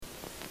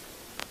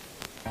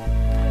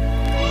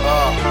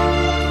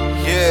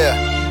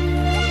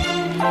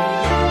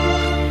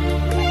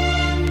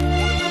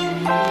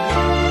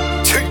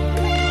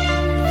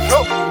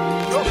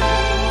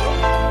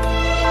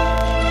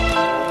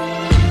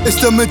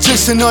Just a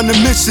magician on a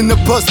mission to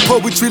bust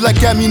poetry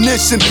like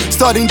ammunition.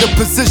 Starting the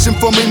position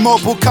for a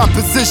marble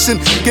composition.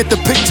 Get the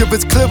picture,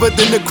 it's clearer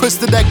than the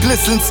crystal that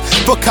glistens.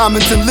 For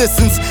comments and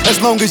listens,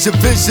 as long as your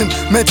vision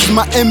matches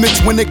my image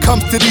when it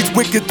comes to these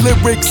wicked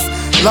lyrics.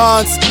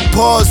 Lines,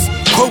 bars,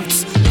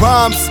 quotes,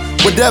 rhymes,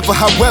 whatever,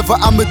 however,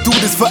 I'ma do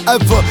this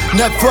forever.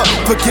 Never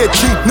forget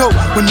Chino,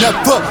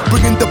 whenever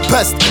bringing the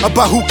best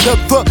about who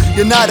clever.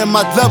 You're not in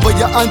my level,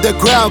 you're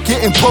underground,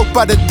 getting poked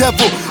by the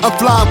devil. I'm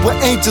flying with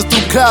angels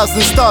through clouds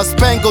and stars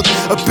spangled.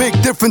 A big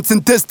difference in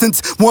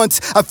distance. Once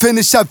I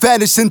finish, I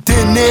vanish in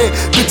thin air.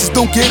 Bitches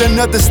don't get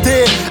another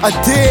stare. I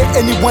dare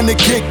anyone to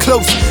get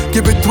close.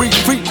 Give it 3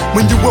 feet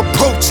when you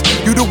approach.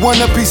 You don't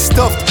wanna be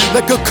stuffed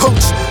like a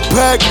coach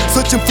bag,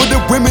 searching for the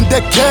women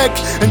that gag,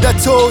 and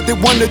that's all they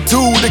wanna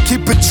do to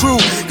keep it true.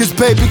 Cause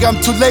baby, I'm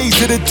too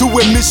lazy to do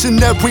it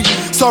missionary.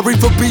 Sorry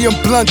for being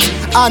blunt,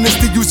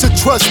 honesty you should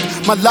trust.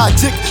 My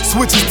logic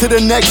switches to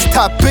the next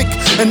topic.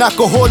 An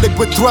alcoholic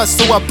with thrust,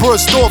 so I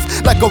burst off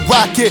like a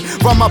rocket.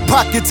 Round my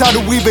pockets, how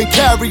to even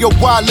carry a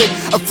wallet.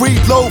 A free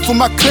load for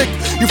my clique.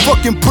 You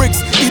fucking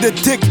pricks, eat a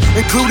dick,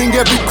 including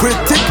every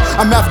critic.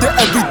 I'm after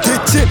every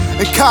digit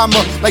and comma,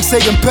 like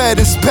saying bad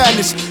in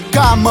Spanish.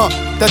 Gamma,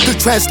 that's the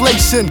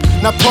translation.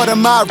 Not part of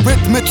my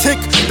arithmetic,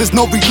 there's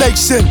no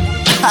relation.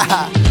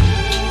 Wow.